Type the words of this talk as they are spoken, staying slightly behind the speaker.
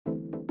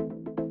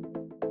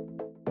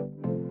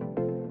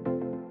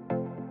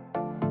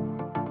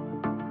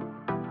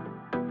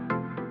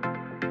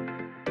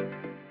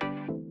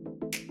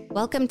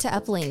Welcome to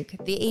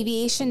Uplink. The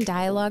aviation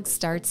dialogue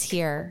starts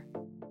here.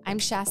 I'm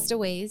Shasta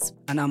Ways.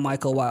 And I'm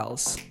Michael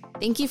Wiles.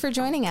 Thank you for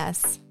joining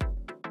us.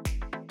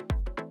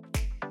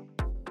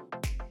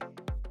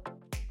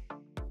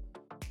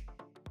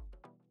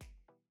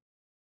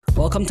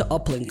 Welcome to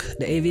Uplink.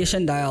 The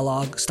aviation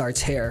dialogue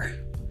starts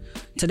here.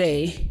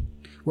 Today,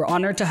 we're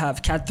honored to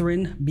have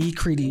Kathryn B.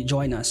 Creedy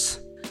join us.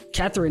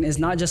 Kathryn is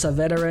not just a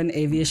veteran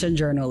aviation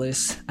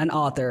journalist and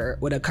author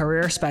with a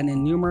career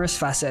spanning numerous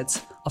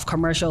facets of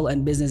commercial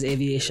and business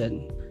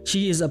aviation.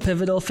 She is a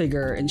pivotal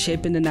figure in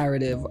shaping the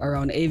narrative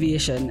around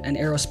aviation and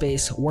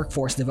aerospace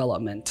workforce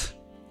development.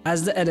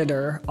 As the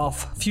editor of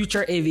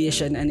Future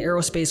Aviation and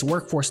Aerospace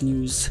Workforce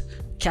News,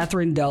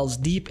 Kathryn delves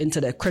deep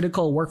into the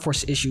critical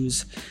workforce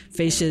issues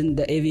facing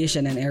the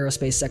aviation and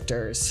aerospace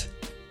sectors.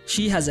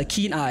 She has a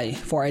keen eye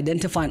for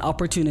identifying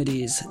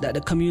opportunities that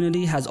the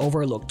community has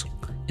overlooked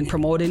in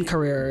promoting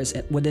careers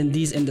within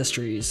these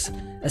industries,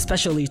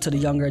 especially to the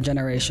younger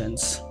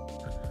generations.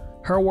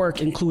 Her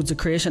work includes the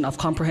creation of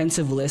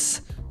comprehensive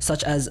lists,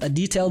 such as a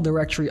detailed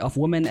directory of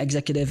women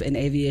executives in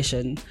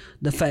aviation,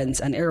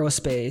 defense, and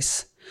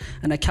aerospace,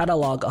 and a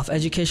catalog of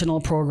educational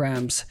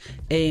programs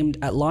aimed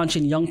at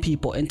launching young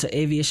people into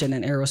aviation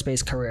and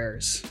aerospace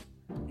careers.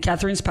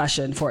 Kathryn's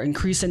passion for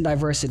increasing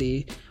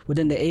diversity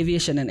within the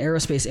aviation and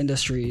aerospace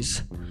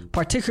industries,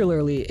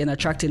 particularly in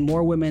attracting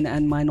more women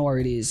and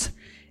minorities,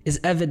 is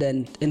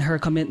evident in her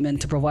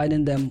commitment to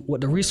providing them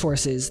with the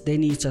resources they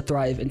need to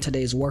thrive in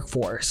today's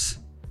workforce.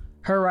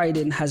 Her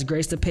writing has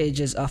graced the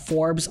pages of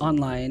Forbes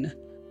Online,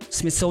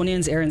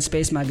 Smithsonian's Air and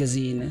Space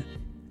magazine,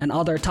 and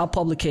other top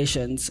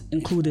publications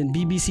including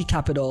BBC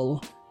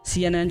Capital,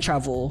 CNN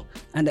Travel,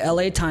 and the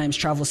LA Times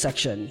Travel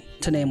section,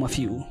 to name a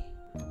few.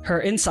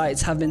 Her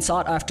insights have been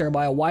sought after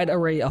by a wide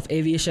array of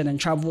aviation and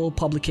travel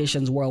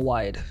publications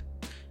worldwide.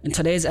 In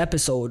today's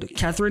episode,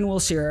 Kathryn will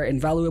share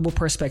invaluable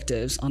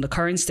perspectives on the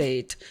current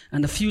state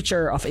and the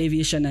future of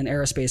aviation and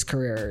aerospace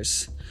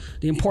careers,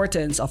 the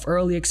importance of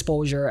early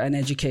exposure and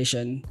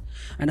education,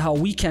 and how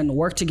we can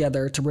work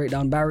together to break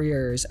down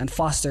barriers and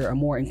foster a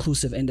more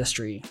inclusive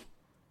industry.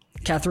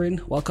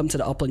 Kathryn, welcome to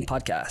the Uplink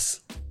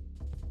podcast.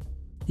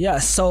 Yeah,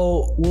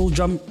 so we'll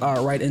jump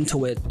right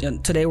into it.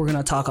 And today we're going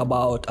to talk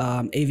about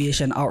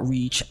aviation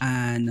outreach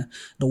and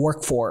the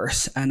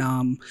workforce. And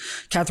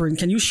Kathryn,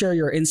 can you share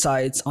your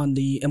insights on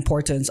the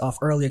importance of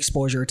early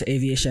exposure to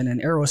aviation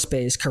and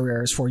aerospace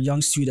careers for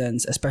young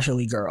students,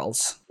 especially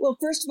girls? Well,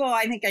 first of all,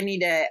 I think I need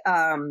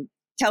to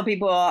tell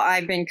people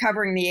I've been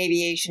covering the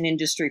aviation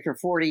industry for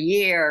 40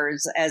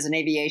 years as an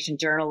aviation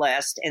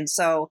journalist. And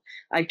so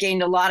I've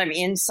gained a lot of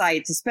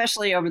insights,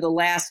 especially over the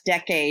last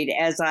decade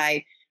as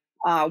I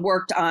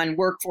worked on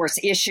workforce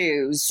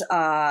issues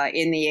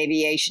in the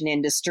aviation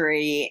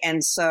industry.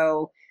 And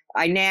so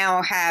I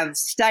now have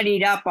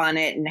studied up on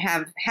it and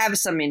have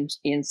some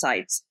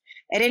insights.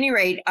 At any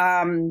rate,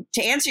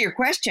 to answer your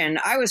question,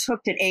 I was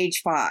hooked at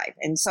age 5.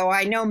 And so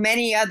I know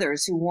many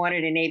others who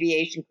wanted an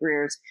aviation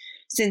careers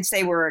since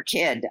they were a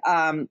kid.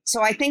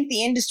 So I think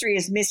the industry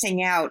is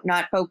missing out,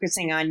 not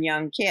focusing on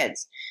young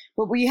kids.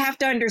 But we have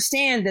to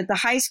understand that the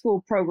high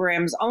school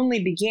programs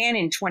only began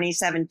in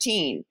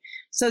 2017.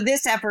 So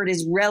this effort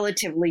is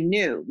relatively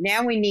new.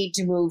 Now we need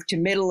to move to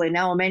middle and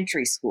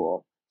elementary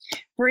school.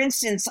 For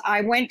instance,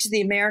 I went to the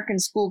American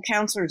School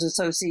Counselors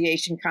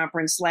Association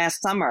conference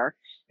last summer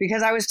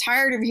because I was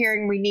tired of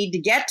hearing we need to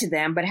get to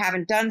them, but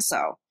haven't done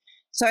so.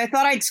 So I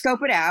thought I'd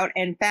scope it out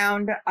and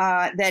found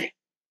that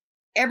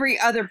every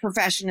other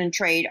profession and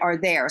trade are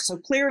there. So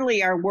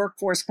clearly our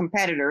workforce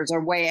competitors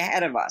are way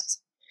ahead of us.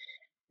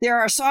 There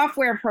are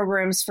software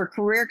programs for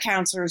career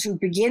counselors who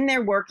begin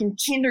their work in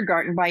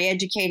kindergarten by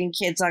educating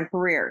kids on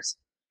careers.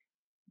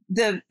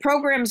 The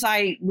programs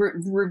I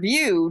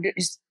reviewed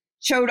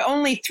showed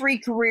only 3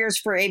 careers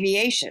for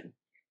aviation.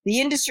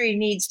 The industry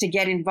needs to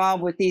get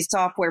involved with these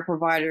software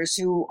providers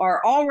who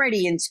are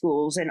already in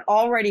schools and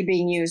already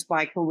being used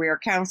by career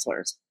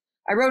counselors.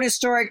 I wrote a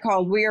story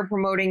called "We Are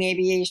Promoting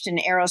Aviation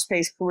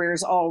Aerospace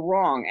Careers All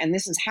Wrong," and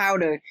this is how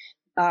to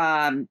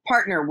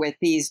partner with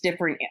these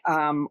different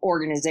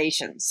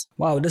organizations.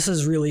 Wow, this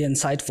is really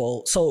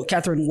insightful. So,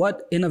 Kathryn,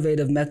 what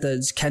innovative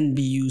methods can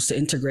be used to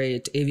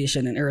integrate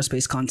aviation and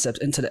aerospace concepts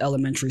into the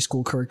elementary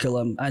school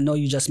curriculum? I know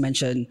you just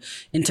mentioned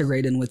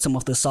integrating with some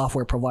of the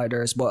software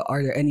providers, but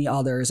are there any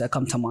others that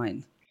come to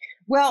mind?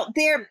 Well,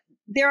 there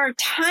are a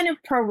ton of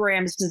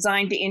programs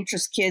designed to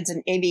interest kids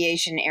in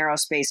aviation and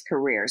aerospace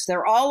careers.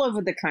 They're all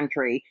over the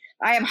country.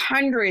 I have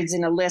hundreds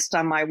in a list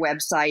on my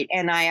website,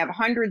 and I have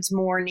hundreds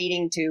more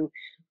needing to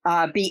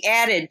be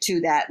added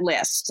to that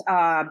list.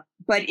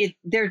 But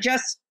they're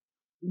just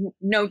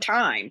no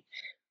time.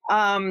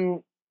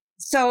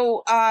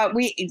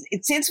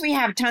 Since we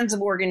have tons of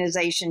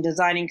organization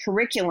designing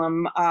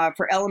curriculum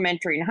for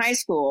elementary and high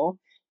school,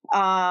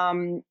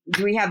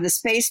 we have the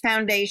Space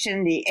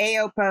Foundation, the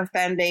AOPA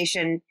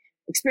Foundation,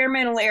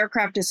 Experimental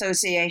Aircraft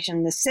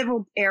Association, the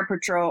Civil Air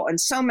Patrol, and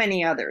so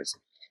many others.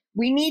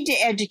 We need to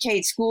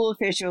educate school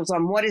officials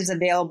on what is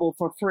available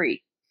for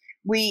free.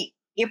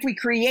 If we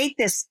create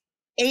this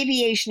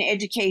aviation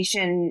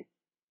education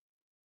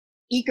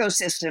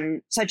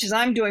ecosystem, such as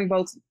I'm doing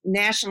both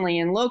nationally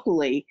and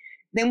locally,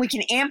 then we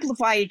can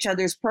amplify each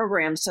other's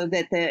programs so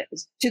that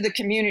to the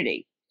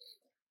community.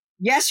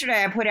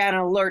 Yesterday, I put out an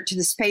alert to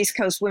the Space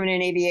Coast Women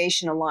in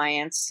Aviation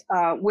Alliance,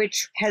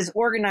 which has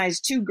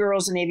organized 2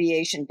 Girls in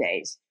Aviation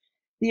Days.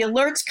 The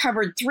alerts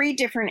covered 3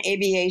 different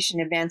aviation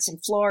events in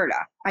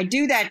Florida. I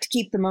do that to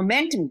keep the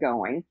momentum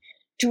going,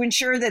 to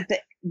ensure that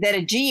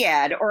a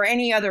GAD or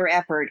any other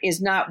effort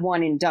is not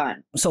one and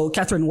done. So,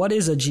 Kathryn, what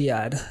is a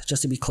GAD,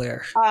 just to be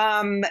clear?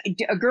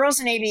 A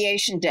Girls in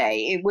Aviation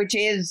Day, which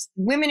is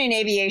Women in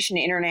Aviation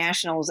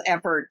International's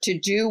effort to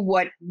do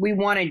what we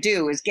want to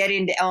do, is get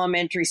into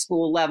elementary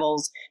school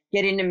levels,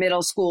 get into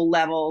middle school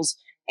levels,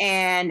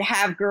 and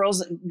have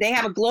girls. They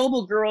have a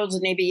global Girls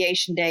in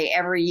Aviation Day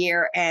every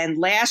year. And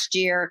last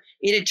year,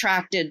 it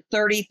attracted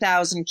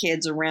 30,000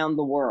 kids around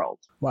the world.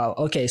 Wow.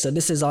 Okay. So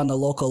this is on the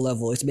local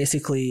level. It's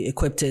basically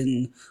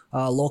equipping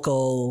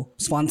local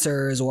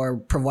sponsors or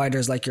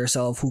providers like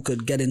yourself who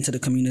could get into the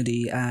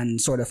community and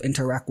sort of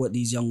interact with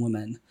these young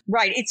women.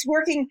 Right. It's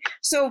working.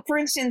 So, for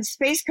instance,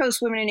 Space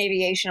Coast Women in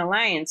Aviation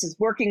Alliance is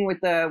working with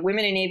the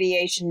Women in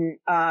Aviation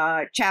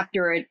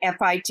chapter at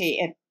FIT,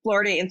 at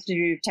Florida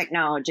Institute of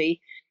Technology.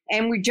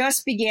 And we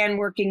just began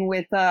working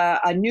with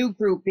a new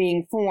group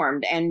being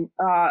formed. And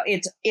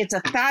it's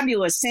a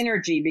fabulous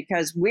synergy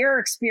because we're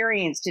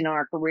experienced in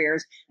our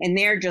careers and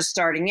they're just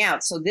starting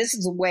out. So this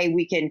is a way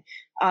we can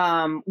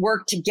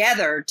work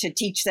together to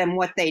teach them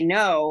what they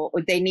know,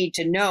 what they need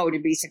to know to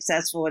be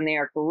successful in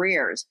their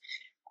careers.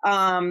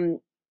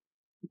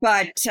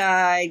 But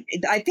I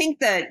think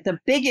that the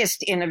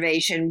biggest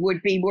innovation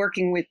would be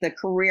working with the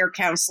career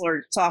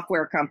counselor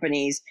software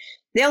companies.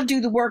 They'll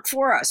do the work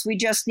for us. We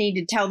just need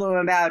to tell them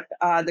about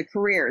the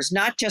careers,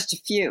 not just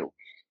a few.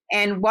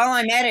 And while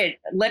I'm at it,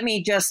 let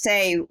me just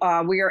say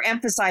we are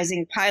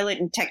emphasizing pilot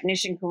and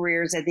technician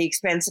careers at the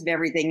expense of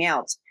everything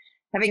else.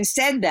 Having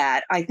said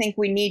that, I think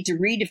we need to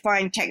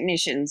redefine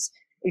technicians,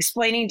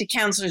 explaining to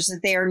counselors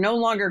that they are no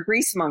longer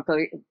grease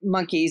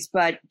monkeys,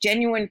 but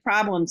genuine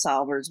problem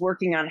solvers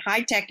working on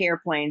high-tech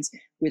airplanes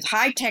with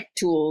high-tech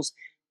tools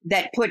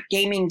that put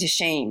gaming to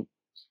shame.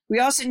 We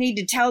also need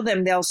to tell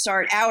them they'll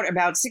start out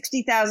about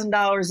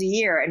 $60,000 a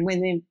year and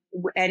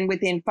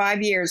within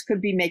 5 years could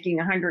be making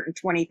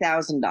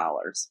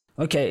 $120,000.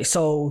 Okay,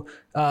 so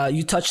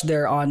you touched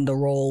there on the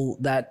role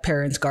that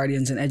parents,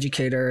 guardians, and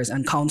educators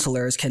and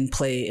counselors can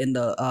play in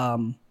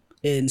the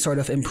in sort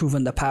of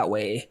improving the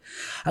pathway.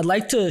 I'd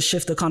like to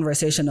shift the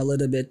conversation a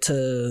little bit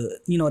to,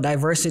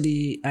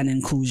 diversity and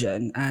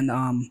inclusion.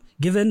 And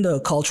given the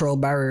cultural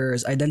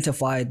barriers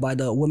identified by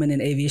the Women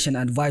in Aviation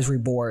Advisory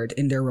Board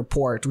in their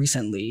report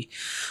recently,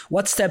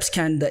 what steps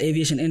can the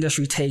aviation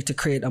industry take to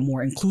create a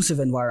more inclusive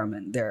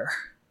environment there?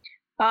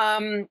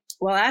 Well,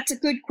 that's a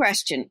good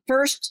question.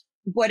 First,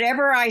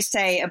 whatever I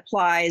say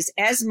applies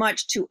as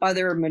much to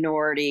other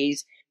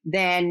minorities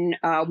than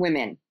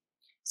women.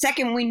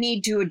 Second, we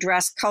need to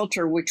address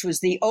culture, which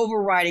was the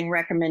overriding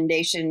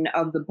recommendation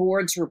of the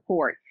board's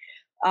report,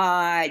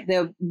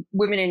 the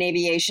Women in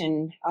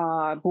Aviation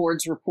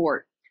board's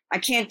report. I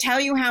can't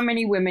tell you how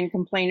many women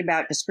complain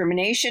about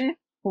discrimination,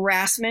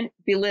 harassment,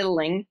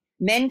 belittling,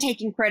 men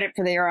taking credit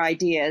for their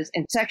ideas,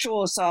 and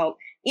sexual assault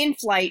in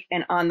flight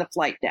and on the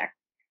flight deck.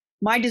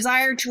 My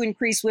desire to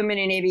increase women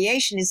in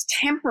aviation is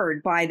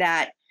tempered by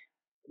that,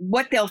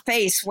 what they'll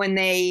face when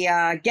they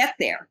get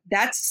there.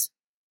 That's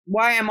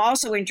why I'm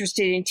also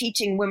interested in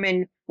teaching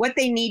women what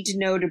they need to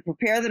know to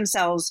prepare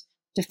themselves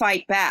to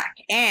fight back.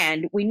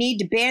 And we need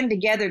to band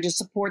together to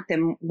support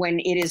them when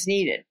it is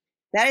needed.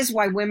 That is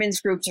why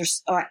women's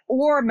groups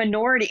or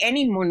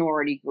any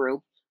minority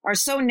group are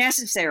so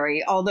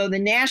necessary, although the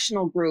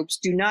national groups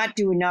do not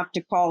do enough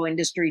to call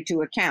industry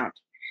to account.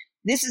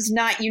 This is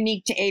not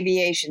unique to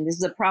aviation. This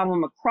is a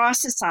problem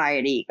across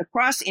society,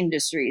 across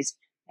industries.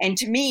 And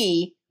to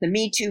me, the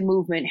Me Too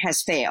movement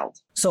has failed.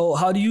 So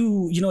how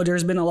do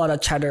there's been a lot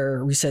of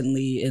chatter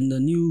recently in the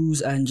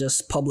news and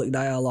just public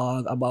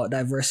dialogue about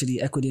diversity,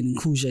 equity, and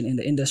inclusion in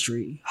the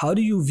industry. How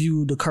do you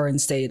view the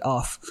current state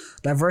of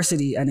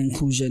diversity and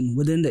inclusion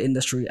within the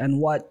industry, and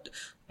what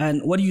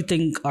do you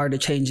think are the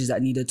changes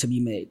that needed to be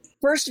made?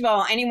 First of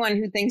all, anyone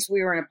who thinks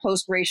we are in a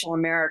post-racial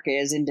America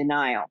is in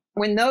denial.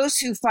 When those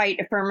who fight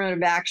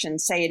affirmative action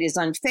say it is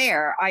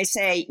unfair, I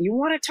say, you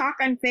want to talk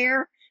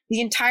unfair? The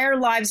entire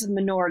lives of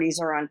minorities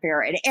are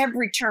unfair at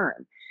every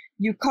turn.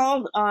 You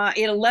call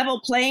it a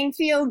level playing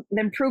field,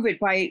 then prove it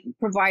by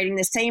providing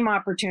the same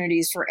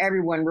opportunities for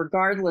everyone,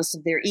 regardless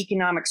of their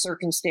economic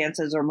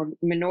circumstances or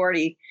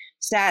minority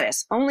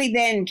status. Only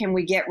then can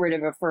we get rid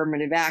of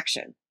affirmative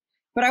action.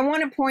 But I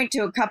want to point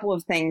to a couple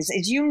of things.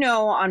 As you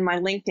know, on my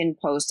LinkedIn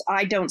post,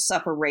 I don't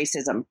suffer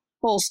racism,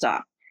 full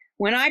stop.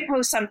 When I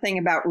post something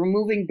about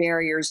removing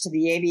barriers to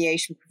the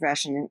aviation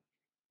profession,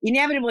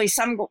 inevitably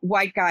some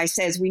white guy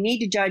says we need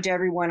to judge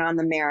everyone on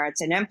the merits,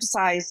 and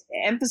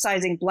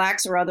emphasizing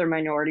blacks or other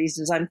minorities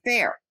is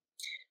unfair.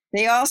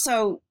 They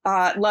also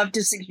love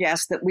to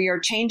suggest that we are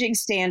changing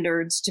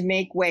standards to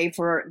make way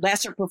for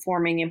lesser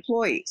performing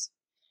employees.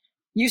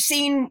 You've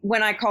seen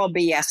when I call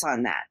BS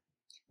on that.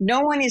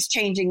 No one is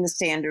changing the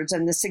standards,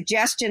 and the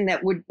suggestion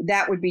that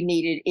would be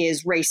needed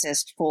is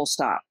racist, full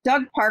stop.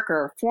 Doug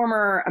Parker,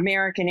 former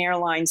American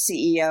Airlines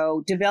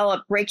CEO,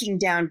 developed Breaking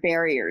Down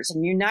Barriers,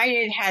 and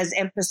United has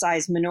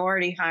emphasized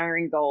minority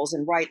hiring goals,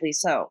 and rightly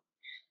so.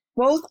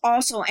 Both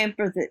also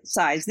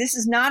emphasize this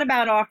is not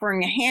about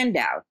offering a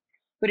handout,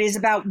 but is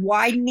about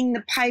widening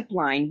the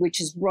pipeline, which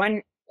is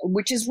run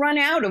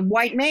out of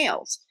white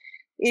males.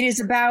 It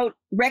is about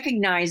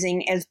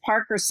recognizing, as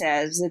Parker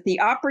says, that the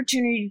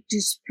opportunity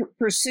to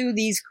pursue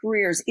these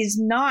careers is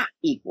not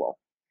equal.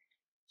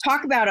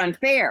 Talk about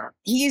unfair.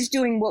 He is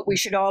doing what we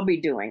should all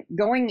be doing,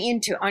 going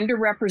into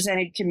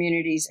underrepresented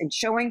communities and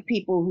showing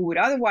people who would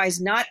otherwise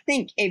not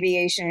think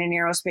aviation and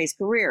aerospace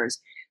careers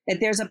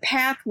that there's a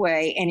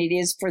pathway and it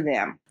is for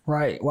them.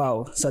 Right.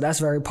 Wow. So that's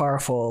very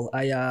powerful.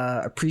 I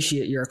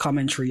appreciate your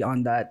commentary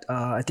on that.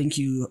 I think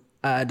you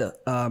add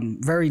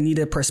very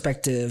needed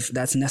perspective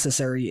that's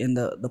necessary in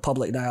the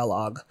public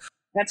dialogue.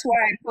 That's why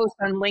I post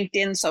on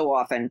LinkedIn so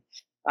often.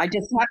 I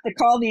just have to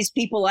call these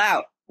people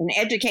out and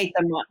educate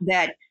them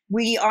that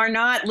we are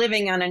not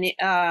living on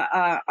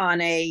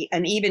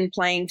an even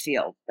playing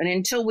field. And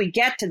until we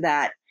get to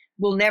that,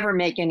 we'll never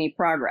make any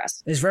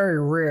progress. It's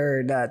very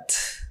rare that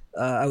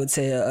I would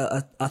say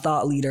a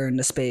thought leader in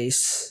the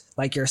space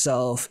like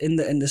yourself in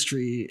the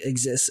industry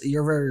exists.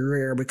 You're very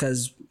rare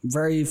because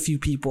very few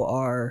people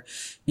are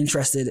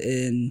interested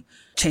in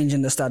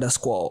changing the status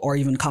quo or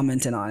even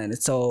commenting on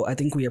it. So I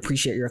think we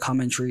appreciate your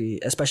commentary,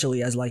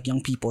 especially as like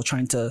young people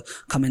trying to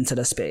come into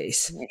the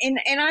space. And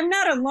I'm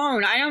not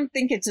alone. I don't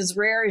think it's as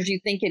rare as you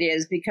think it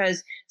is,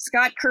 because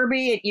Scott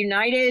Kirby at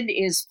United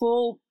is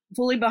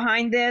fully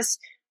behind this.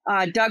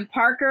 Doug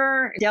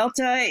Parker,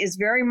 Delta, is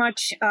very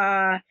much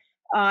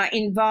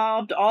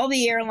involved. All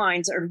the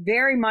airlines are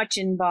very much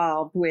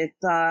involved with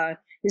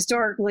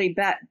historically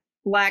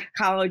Black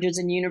colleges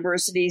and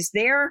universities.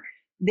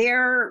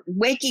 They're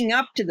waking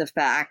up to the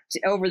fact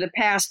over the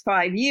past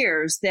 5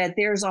 years that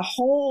there's a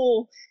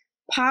whole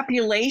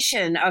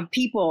population of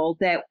people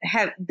that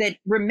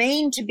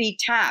remain to be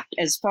tapped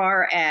as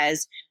far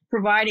as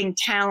providing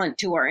talent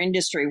to our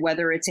industry,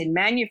 whether it's in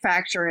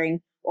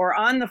manufacturing or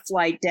on the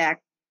flight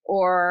deck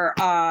or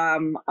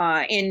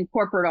in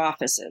corporate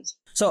offices.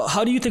 So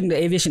how do you think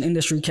the aviation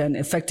industry can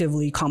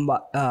effectively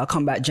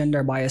combat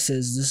gender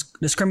biases,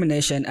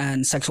 discrimination,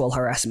 and sexual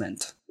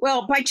harassment?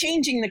 Well, by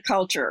changing the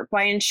culture,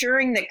 by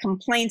ensuring that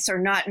complaints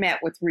are not met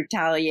with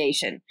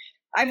retaliation.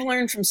 I've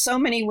learned from so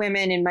many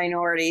women and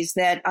minorities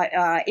that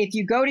if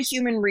you go to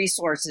human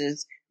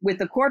resources with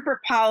the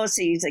corporate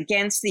policies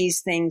against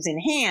these things in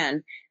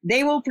hand,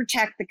 they will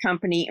protect the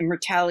company and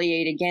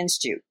retaliate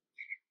against you.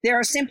 There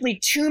are simply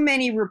too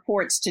many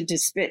reports to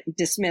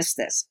dismiss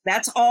this.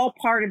 That's all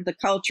part of the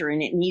culture,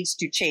 and it needs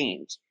to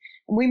change.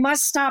 And we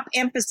must stop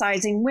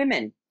emphasizing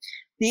women.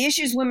 The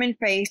issues women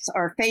face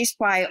are faced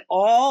by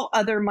all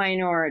other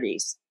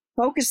minorities.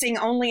 Focusing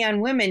only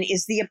on women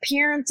is the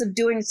appearance of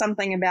doing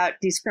something about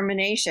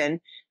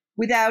discrimination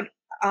without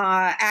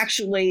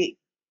actually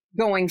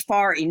going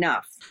far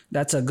enough.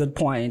 That's a good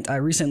point. I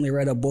recently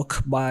read a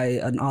book by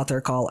an author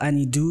called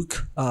Annie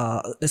Duke.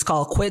 It's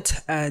called Quit,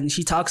 and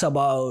she talks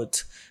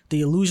about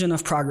the illusion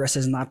of progress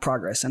is not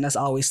progress, and that's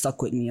always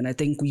stuck with me. And I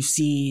think we've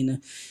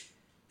seen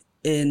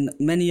in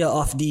many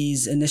of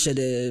these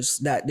initiatives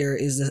that there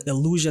is this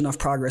illusion of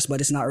progress, but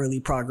it's not really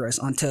progress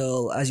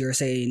until, as you're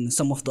saying,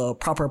 some of the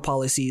proper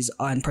policies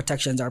and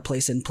protections are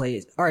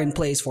in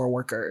place for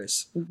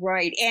workers.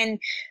 Right. And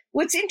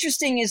what's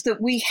interesting is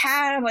that we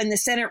have in the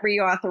Senate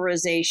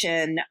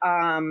reauthorization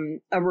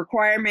a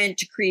requirement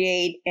to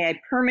create a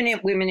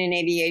permanent Women in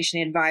Aviation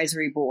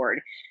Advisory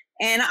Board.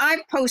 And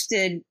I've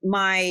posted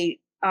my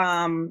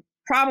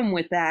problem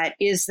with that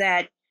is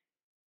that,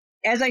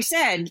 as I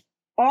said,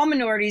 all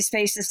minorities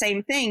face the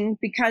same thing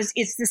because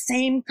it's the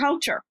same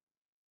culture.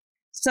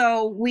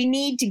 So we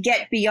need to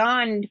get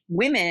beyond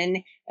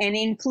women and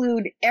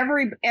include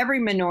every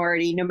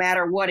minority, no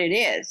matter what it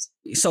is.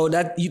 So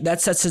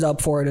that sets it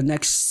up for the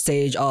next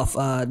stage of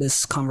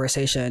this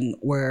conversation,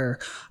 where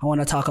I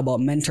want to talk about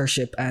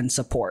mentorship and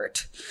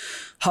support.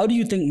 How do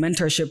you think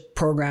mentorship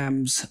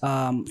programs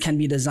can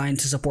be designed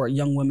to support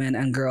young women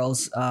and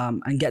girls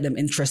and get them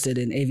interested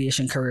in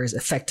aviation careers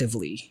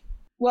effectively?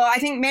 Well, I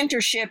think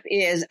mentorship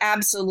is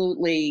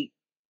absolutely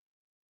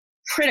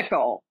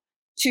critical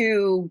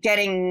to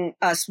getting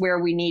us where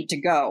we need to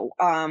go.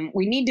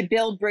 We need to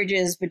build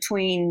bridges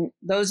between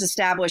those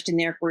established in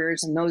their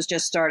careers and those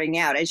just starting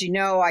out. As you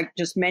know, I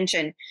just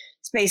mentioned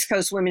Space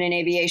Coast Women in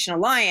Aviation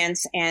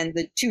Alliance and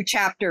the 2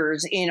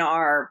 chapters in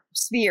our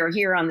sphere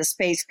here on the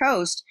Space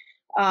Coast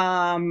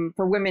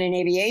for women in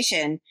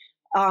aviation.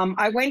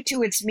 I went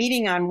to its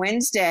meeting on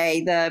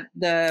Wednesday,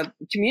 the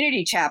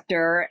community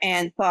chapter,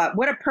 and thought,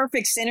 what a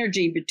perfect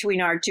synergy between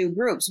our 2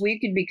 groups. We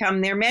could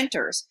become their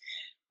mentors.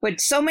 But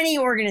so many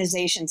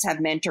organizations have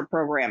mentor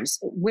programs: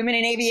 women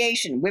in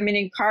aviation, women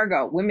in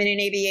cargo, women in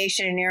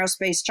aviation and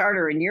aerospace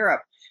charter in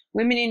Europe,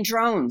 women in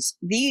drones.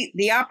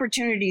 The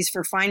opportunities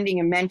for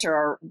finding a mentor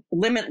are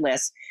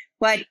limitless,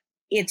 but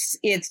it's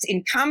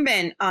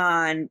incumbent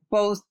on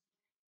both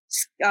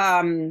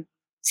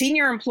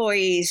senior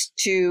employees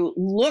to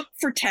look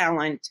for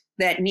talent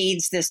that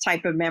needs this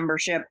type of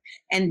membership,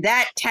 and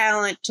that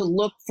talent to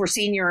look for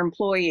senior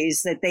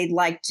employees that they'd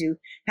like to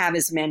have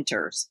as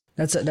mentors.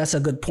 That's a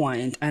good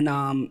point. And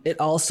it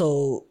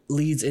also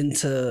leads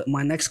into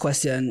my next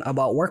question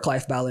about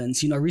work-life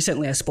balance.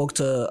 Recently I spoke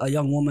to a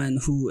young woman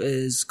who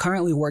is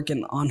currently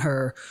working on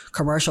her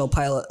commercial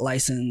pilot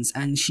license,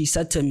 and she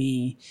said to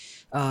me,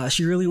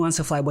 she really wants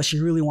to fly, but she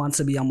really wants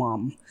to be a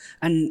mom.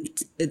 And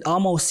it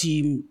almost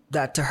seemed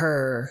that to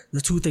her,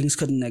 the two things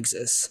couldn't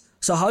exist.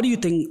 So how do you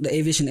think the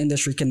aviation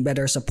industry can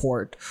better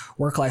support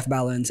work-life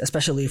balance,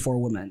 especially for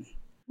women?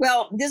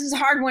 Well, this is a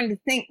hard one to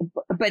think,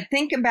 but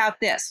think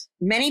about this.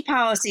 Many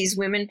policies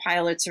women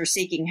pilots are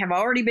seeking have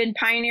already been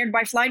pioneered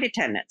by flight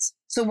attendants.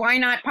 So why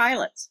not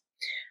pilots?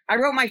 I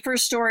wrote my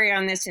first story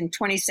on this in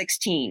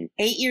 2016.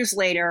 8 years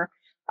later,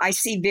 I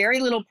see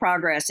very little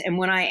progress. And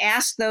when I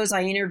asked those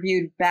I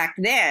interviewed back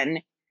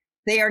then,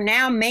 they are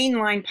now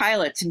mainline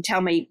pilots and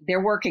tell me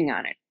they're working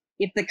on it.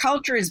 If the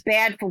culture is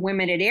bad for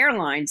women at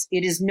airlines,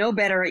 it is no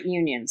better at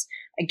unions.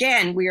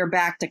 Again, we are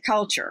back to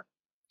culture.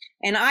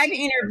 And I've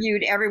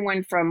interviewed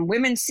everyone from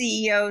women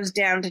CEOs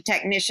down to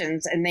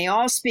technicians, and they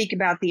all speak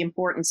about the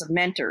importance of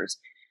mentors.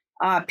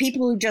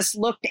 People who just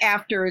looked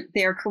after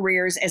their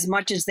careers as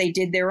much as they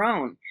did their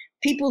own.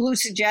 People who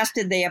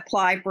suggested they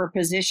apply for a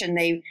position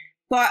they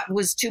thought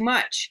was too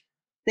much.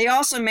 They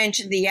also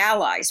mentioned the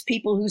allies,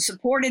 people who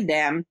supported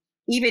them,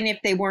 even if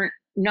they weren't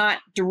not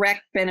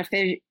direct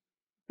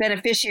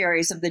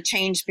beneficiaries of the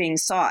change being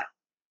sought.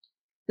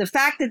 The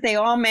fact that they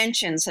all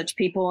mention such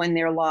people in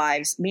their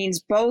lives means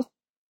both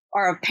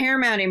are of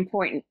paramount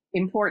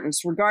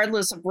importance,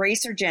 regardless of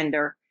race or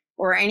gender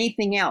or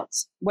anything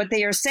else. What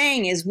they are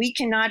saying is we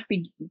cannot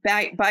be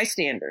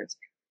bystanders.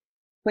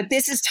 But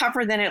this is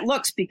tougher than it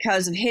looks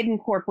because of hidden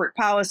corporate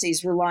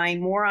policies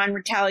relying more on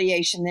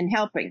retaliation than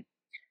helping.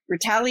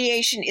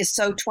 Retaliation is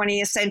so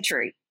 20th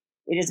century.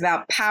 It is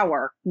about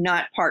power,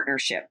 not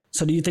partnership.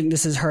 So do you think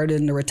this is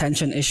hurting the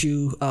retention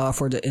issue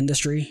for the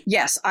industry?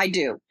 Yes, I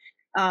do.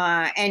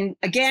 And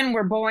again,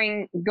 we're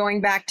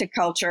going back to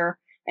culture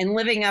and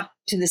living up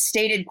to the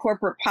stated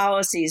corporate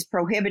policies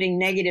prohibiting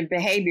negative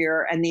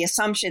behavior and the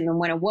assumption that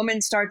when a woman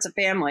starts a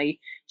family,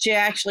 she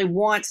actually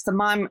wants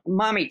the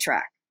mommy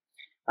track.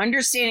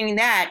 Understanding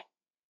that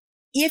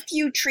if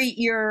you treat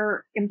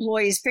your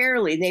employees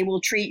fairly, they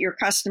will treat your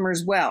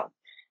customers well.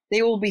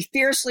 They will be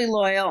fiercely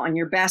loyal and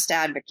your best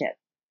advocate.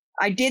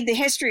 I did the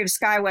history of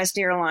SkyWest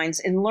Airlines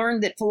and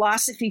learned that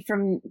philosophy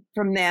from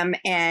them,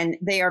 and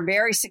they are a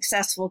very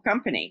successful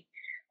company.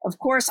 Of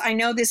course, I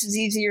know this is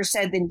easier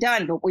said than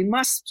done, but we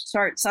must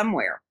start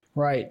somewhere.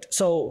 Right.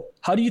 So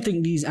how do you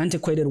think these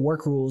antiquated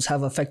work rules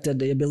have affected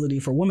the ability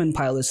for women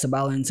pilots to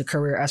balance their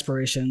career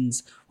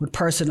aspirations with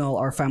personal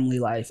or family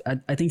life?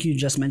 I think you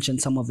just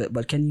mentioned some of it,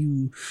 but can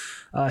you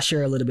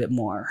share a little bit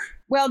more?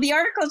 Well, the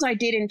articles I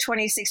did in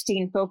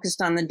 2016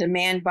 focused on the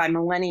demand by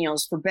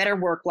millennials for better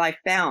work-life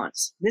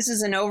balance. This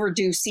is an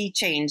overdue sea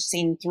change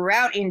seen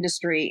throughout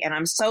industry, and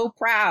I'm so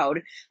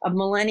proud of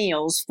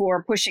millennials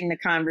for pushing the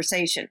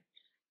conversation.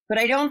 But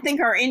I don't think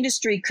our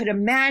industry could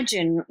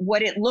imagine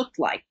what it looked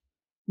like.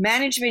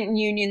 Management and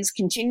unions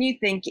continue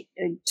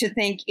to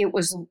think it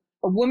was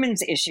a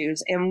woman's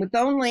issues, and with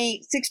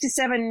only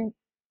 67%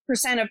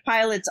 of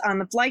pilots on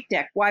the flight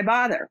deck, why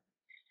bother?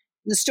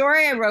 The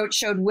story I wrote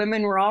showed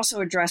women were also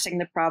addressing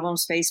the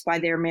problems faced by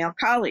their male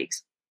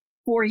colleagues.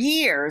 For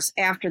years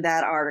after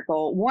that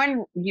article,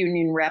 one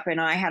union rep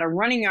and I had a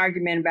running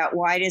argument about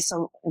why it is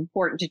so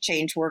important to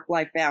change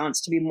work-life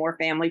balance to be more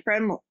family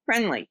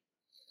friendly.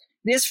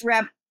 This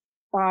rep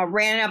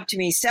ran up to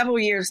me several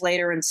years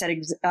later and said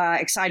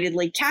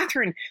excitedly,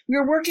 "Kathryn, we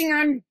are working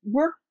on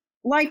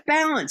work-life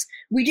balance.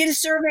 We did a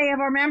survey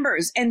of our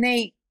members and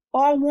they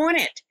all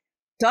want it."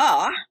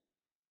 Duh.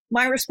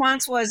 My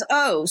response was,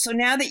 "Oh, so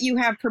now that you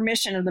have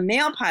permission of the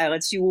male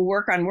pilots, you will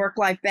work on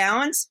work-life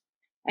balance?"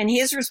 And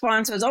his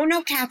response was, "Oh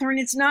no, Kathryn,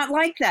 it's not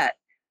like that."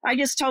 I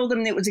just told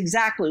him it was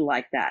exactly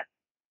like that.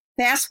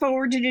 Fast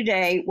forward to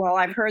today, while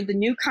I've heard the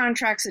new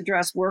contracts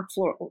address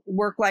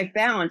work-life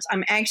balance,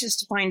 I'm anxious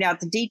to find out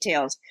the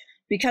details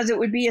because it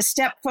would be a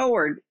step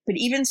forward. But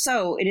even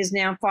so, it is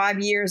now 5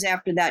 years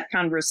after that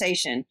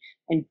conversation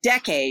and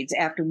decades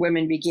after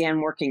women began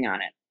working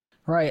on it.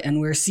 Right. And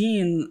we're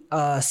seeing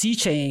a sea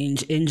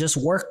change in just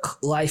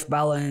work-life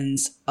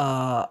balance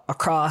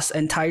across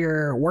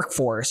entire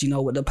workforce.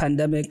 With the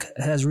pandemic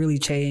has really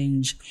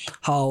changed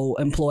how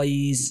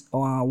employees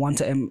want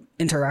to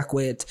interact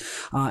with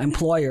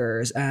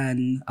employers,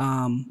 and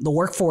the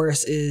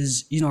workforce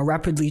is,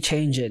 rapidly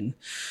changing.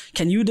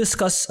 Can you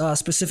discuss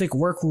specific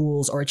work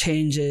rules or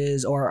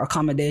changes or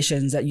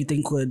accommodations that you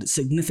think would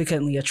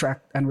significantly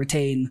attract and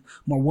retain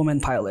more women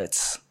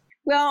pilots?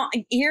 Well,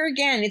 here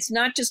again, it's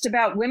not just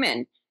about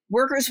women.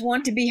 Workers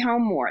want to be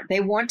home more. They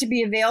want to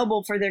be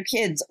available for their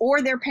kids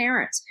or their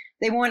parents.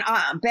 They want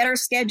better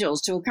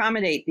schedules to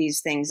accommodate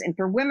these things. And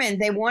for women,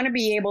 they want to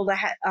be able to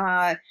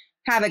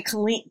have a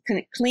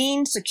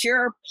clean,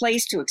 secure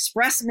place to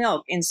express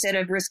milk instead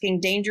of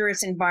risking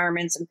dangerous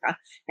environments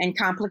and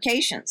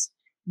complications.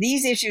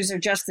 These issues are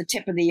just the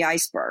tip of the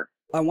iceberg.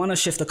 I want to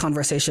shift the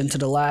conversation to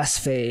the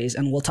last phase,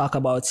 and we'll talk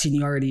about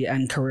seniority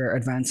and career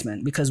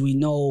advancement, because we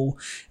know,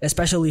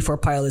 especially for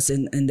pilots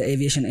in the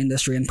aviation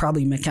industry and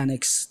probably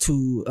mechanics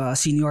too,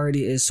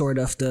 seniority is sort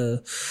of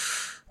the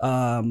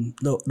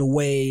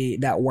way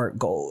that work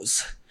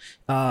goes.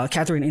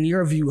 Kathryn, in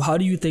your view, how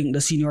do you think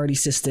the seniority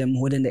system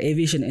within the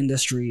aviation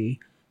industry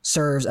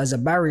serves as a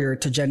barrier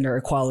to gender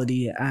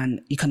equality and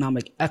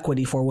economic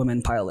equity for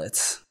women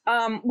pilots?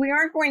 We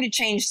aren't going to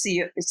change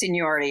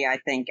seniority, I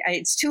think.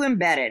 It's too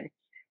embedded.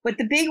 But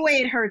the big way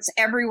it hurts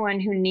everyone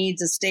who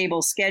needs a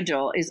stable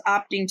schedule is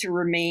opting to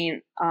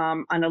remain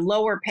on a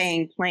lower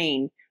paying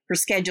plane for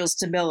schedule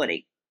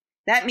stability.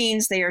 That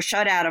means they are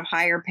shut out of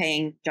higher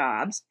paying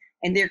jobs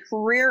and their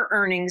career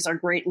earnings are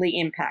greatly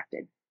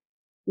impacted.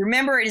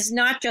 Remember, it is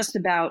not just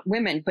about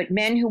women, but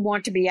men who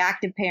want to be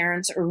active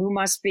parents or who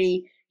must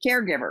be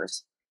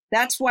caregivers.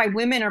 That's why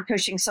women are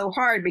pushing so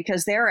hard,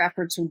 because their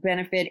efforts would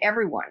benefit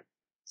everyone.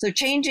 So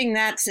changing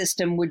that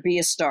system would be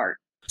a start.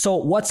 So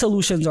what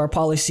solutions or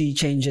policy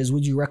changes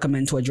would you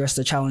recommend to address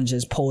the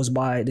challenges posed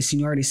by the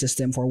seniority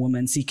system for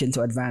women seeking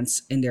to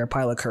advance in their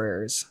pilot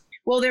careers?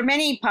 Well, there are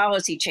many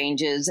policy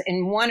changes,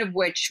 and one of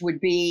which would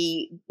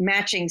be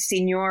matching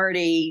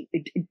seniority,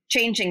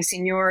 changing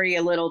seniority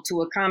a little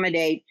to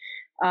accommodate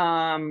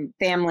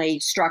family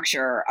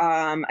structure.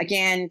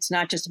 Again, it's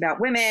not just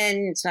about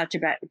women. It's not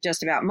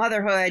just about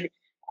motherhood.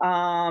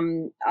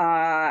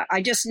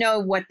 I just know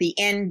what the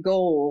end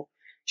goal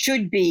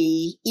should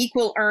be: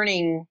 equal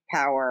earning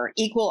power,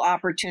 equal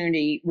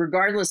opportunity,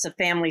 regardless of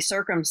family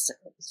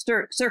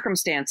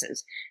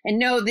circumstances. And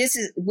no,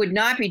 would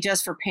not be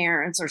just for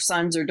parents or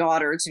sons or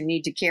daughters who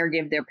need to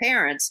caregive their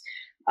parents.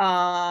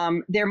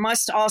 There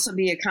must also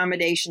be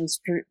accommodations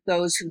for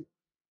those who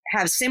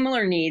have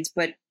similar needs,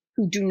 but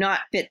who do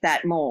not fit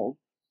that mold.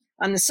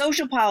 On the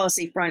social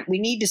policy front, we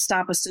need to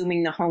stop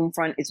assuming the home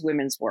front is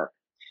women's work.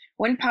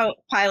 One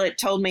pilot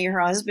told me her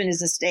husband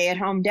is a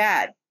stay-at-home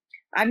dad.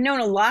 I've known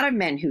a lot of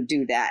men who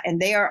do that,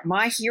 and they are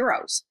my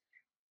heroes.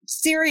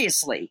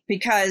 Seriously,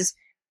 because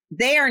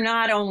they are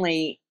not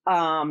only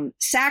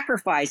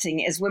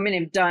sacrificing, as women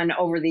have done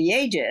over the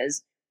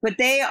ages, but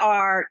they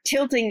are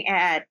tilting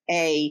at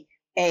a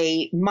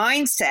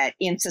mindset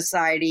in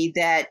society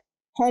that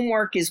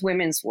homework is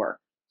women's work.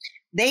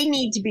 They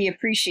need to be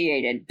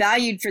appreciated,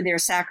 valued for their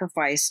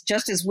sacrifice,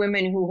 just as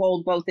women who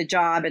hold both the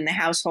job and the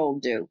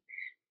household do.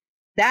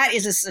 That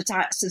is a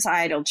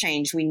societal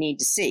change we need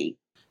to see.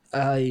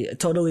 I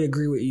totally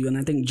agree with you. And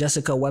I think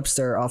Jessica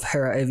Webster of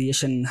Hera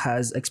Aviation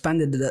has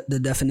expanded the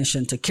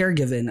definition to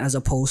caregiving as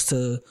opposed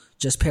to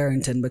just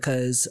parenting,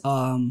 because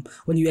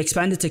when you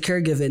expand it to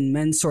caregiving,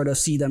 men sort of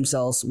see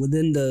themselves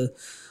within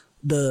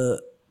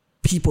the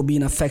people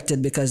being affected,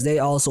 because they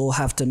also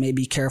have to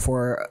maybe care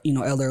for,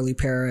 elderly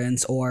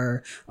parents,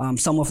 or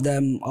some of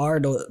them are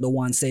the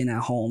ones staying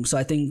at home. So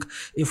I think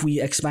if we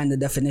expand the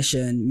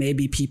definition,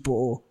 maybe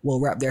people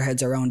will wrap their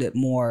heads around it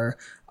more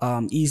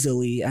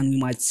easily, and we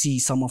might see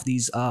some of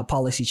these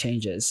policy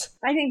changes.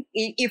 I think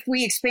if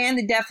we expand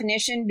the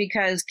definition,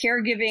 because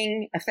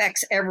caregiving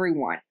affects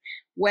everyone,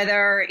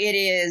 whether it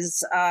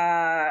is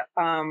a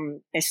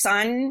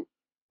son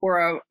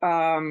or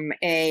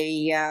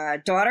a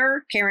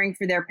daughter caring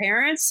for their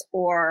parents,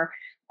 or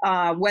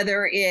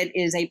whether it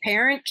is a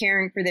parent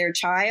caring for their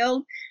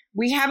child.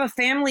 We have a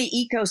family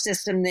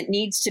ecosystem that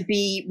needs to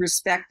be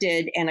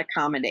respected and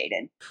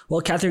accommodated.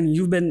 Well, Kathryn,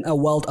 you've been a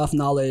wealth of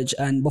knowledge.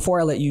 And before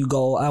I let you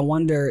go, I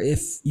wonder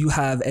if you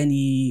have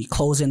any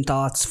closing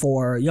thoughts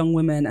for young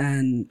women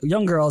and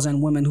young girls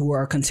and women who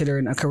are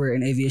considering a career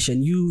in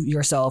aviation. You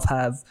yourself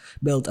have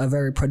built a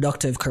very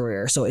productive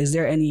career. So is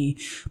there any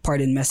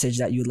parting message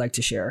that you'd like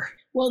to share?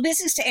 Well, this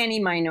is to any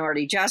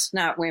minority, just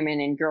not women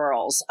and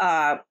girls.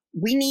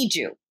 We need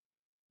you.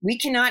 We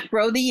cannot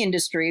grow the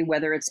industry,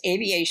 whether it's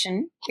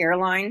aviation,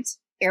 airlines,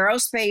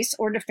 aerospace,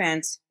 or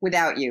defense,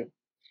 without you.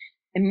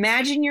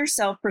 Imagine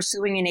yourself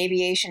pursuing an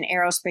aviation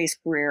aerospace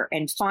career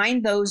and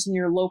find those in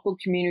your local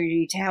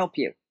community to help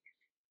you.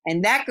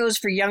 And that goes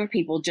for young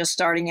people just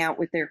starting out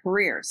with their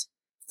careers.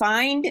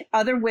 Find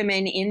other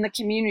women in the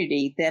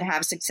community that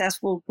have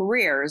successful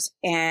careers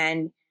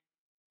and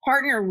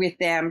partner with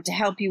them to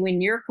help you in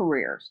your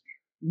careers.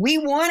 We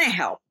want to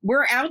help.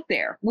 We're out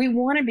there. We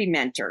want to be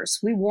mentors.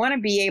 We want to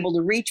be able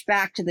to reach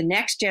back to the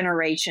next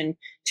generation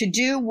to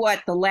do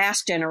what the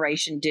last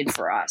generation did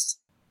for us.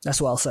 That's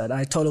well said.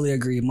 I totally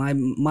agree.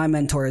 My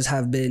mentors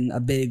have been a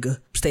big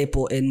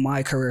staple in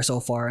my career so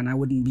far, and I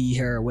wouldn't be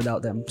here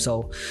without them.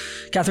 So,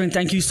 Kathryn,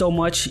 thank you so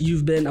much.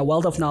 You've been a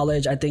wealth of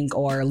knowledge. I think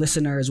our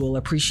listeners will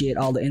appreciate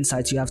all the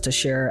insights you have to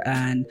share,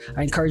 and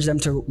I encourage them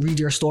to read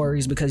your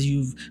stories, because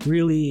you've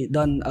really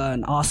done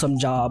an awesome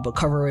job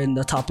covering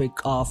the topic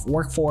of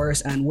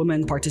workforce and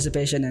women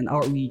participation and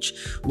outreach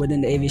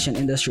within the aviation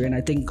industry. And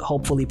I think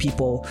hopefully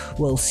people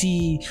will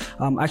see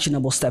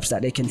actionable steps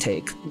that they can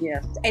take.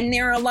 Yes, and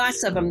there are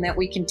lots of them that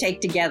we can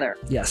take together.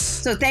 Yes.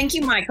 So thank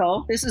you,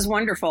 Michael. This is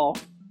wonderful.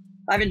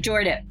 I've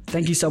enjoyed it.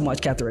 Thank you so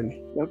much, Kathryn.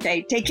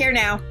 Okay, take care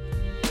now.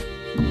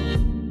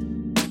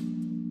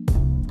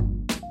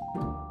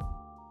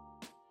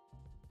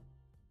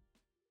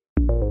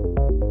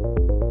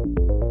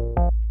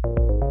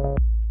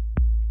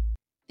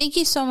 Thank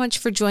you so much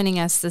for joining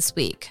us this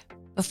week.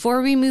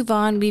 Before we move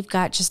on, we've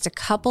got just a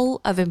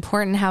couple of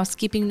important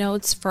housekeeping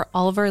notes for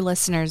all of our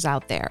listeners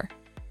out there.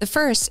 The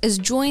first is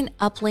join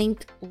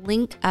Uplink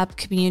Link Up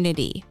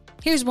community.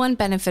 Here's one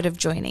benefit of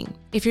joining.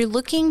 If you're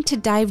looking to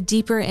dive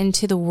deeper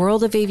into the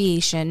world of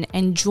aviation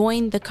and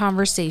join the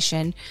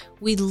conversation,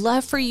 we'd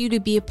love for you to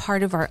be a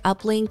part of our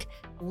Uplink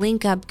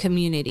Link Up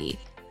community.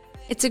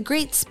 It's a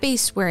great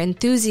space where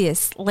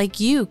enthusiasts like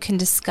you can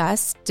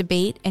discuss,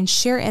 debate, and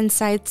share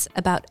insights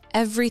about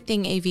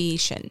everything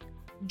aviation.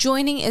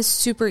 Joining is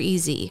super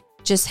easy.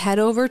 Just head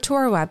over to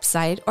our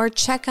website or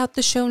check out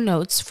the show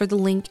notes for the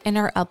link in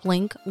our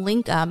Uplink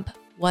Link Up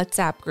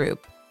WhatsApp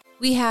group.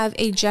 We have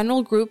a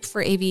general group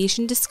for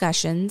aviation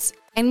discussions,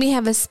 and we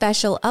have a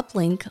special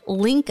Uplink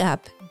Link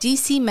Up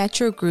DC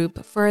Metro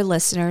group for our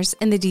listeners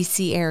in the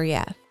DC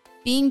area.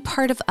 Being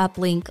part of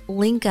Uplink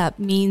Link Up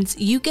means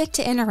you get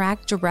to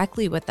interact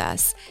directly with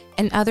us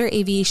and other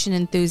aviation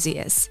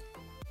enthusiasts.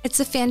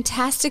 It's a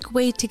fantastic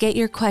way to get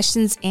your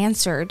questions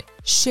answered,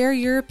 share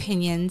your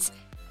opinions,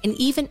 and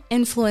even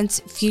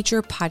influence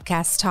future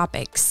podcast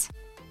topics.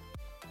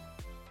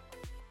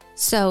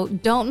 So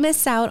don't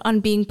miss out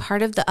on being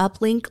part of the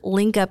Uplink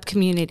Link Up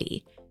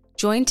community.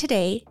 Join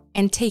today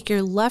and take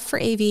your love for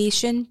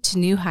aviation to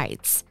new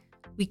heights.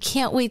 We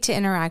can't wait to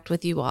interact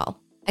with you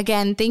all.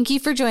 Again, thank you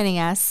for joining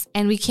us,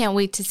 and we can't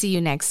wait to see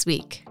you next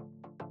week.